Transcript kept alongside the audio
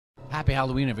Happy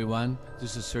Halloween, everyone.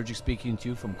 This is Sergic speaking to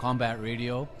you from Combat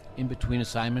Radio, in between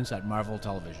assignments at Marvel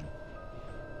Television.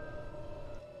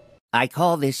 I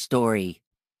call this story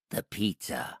The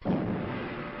Pizza.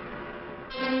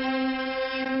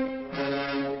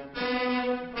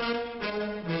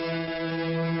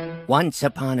 Once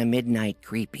upon a midnight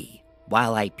creepy,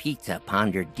 while I pizza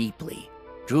pondered deeply,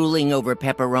 drooling over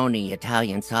pepperoni,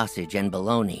 Italian sausage, and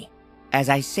bologna. As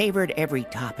I savored every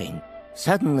topping,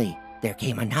 suddenly there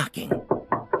came a knocking,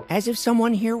 as if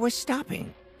someone here was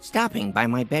stopping by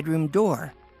my bedroom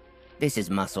door. "This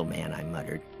is Muscle Man," I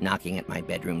muttered, knocking at my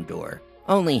bedroom door.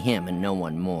 Only him and no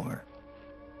one more.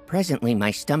 Presently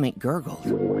my stomach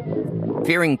gurgled,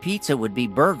 fearing pizza would be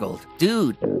burgled.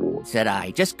 "Dude," said I,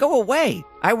 "just go away.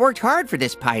 I worked hard for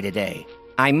this pie today.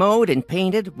 I mowed and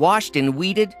painted, washed and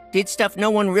weeded, did stuff no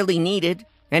one really needed,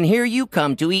 and here you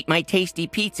come to eat my tasty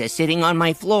pizza sitting on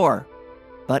my floor."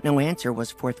 But no answer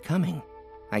was forthcoming.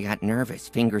 I got nervous,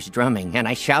 fingers drumming, and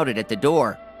I shouted at the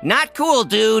door, "Not cool,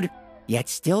 dude!" Yet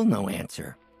still no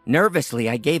answer. Nervously,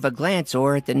 I gave a glance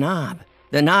o'er at the knob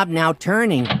now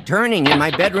turning in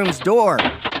my bedroom's door.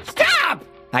 "Stop!"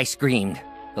 I screamed,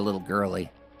 a little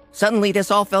girly. Suddenly, this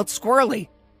all felt squirrely.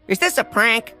 "Is this a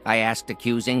prank?" I asked,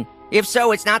 accusing. "If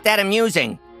so, it's not that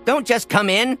amusing. Don't just come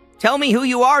in. Tell me who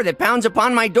you are that pounds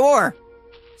upon my door."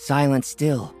 Silence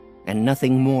still, and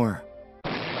nothing more.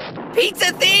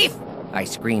 "Pizza thief!" I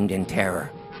screamed in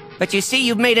terror. "But you see,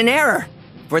 you've made an error.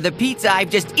 For the pizza I've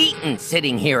just eaten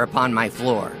sitting here upon my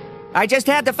floor. I just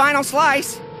had the final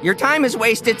slice. Your time is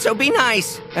wasted, so be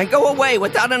nice, and go away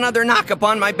without another knock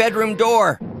upon my bedroom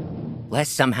door."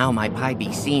 Lest somehow my pie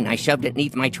be seen, I shoved it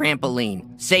neath my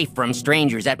trampoline, safe from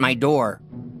strangers at my door.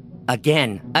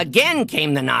 Again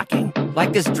came the knocking,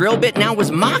 like this drill bit now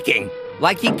was mocking,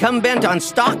 like he'd come bent on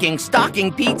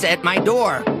stalking pizza at my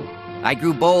door. I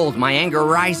grew bold, my anger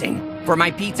rising, for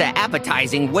my pizza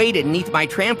appetizing waited neath my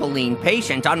trampoline,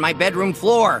 patient on my bedroom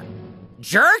floor.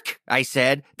 "Jerk," I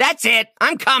said, "that's it,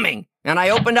 I'm coming," and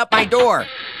I opened up my door.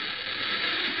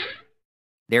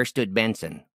 There stood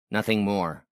Benson, nothing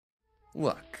more.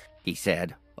 "Look," he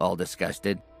said, all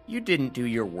disgusted. "You didn't do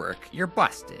your work. You're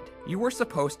busted. You were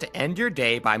supposed to end your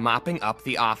day by mopping up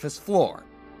the office floor."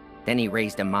 Then he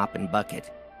raised a mop and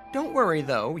bucket. "Don't worry,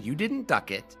 though. You didn't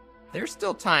duck it. There's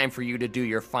still time for you to do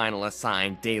your final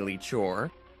assigned daily chore."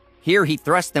 Here he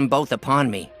thrust them both upon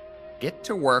me. "Get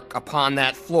to work upon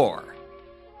that floor."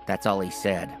 That's all he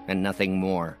said, and nothing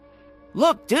more.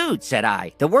 "Look, dude," said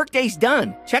I, "the workday's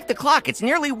done. Check the clock, it's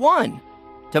nearly 1.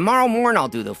 Tomorrow morn I'll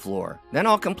do the floor, then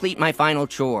I'll complete my final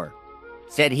chore."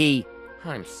 Said he,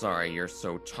 "I'm sorry you're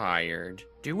so tired.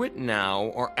 Do it now,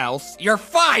 or else you're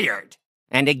fired!"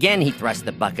 And again he thrust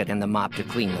the bucket and the mop to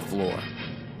clean the floor.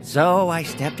 So I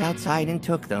stepped outside and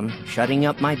took them, shutting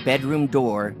up my bedroom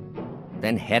door,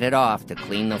 then headed off to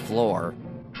clean the floor.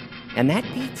 And that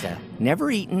pizza,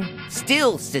 never eaten,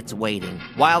 still sits waiting,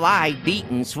 while I,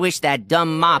 beaten, swish that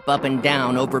dumb mop up and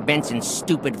down over Benson's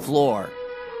stupid floor.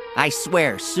 I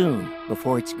swear soon,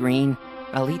 before it's green,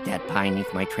 I'll eat that pie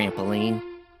neath my trampoline.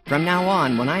 From now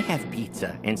on, when I have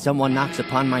pizza and someone knocks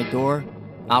upon my door,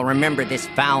 I'll remember this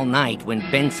foul night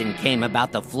when Benson came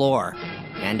about the floor.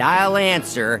 And I'll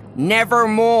answer,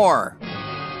 nevermore.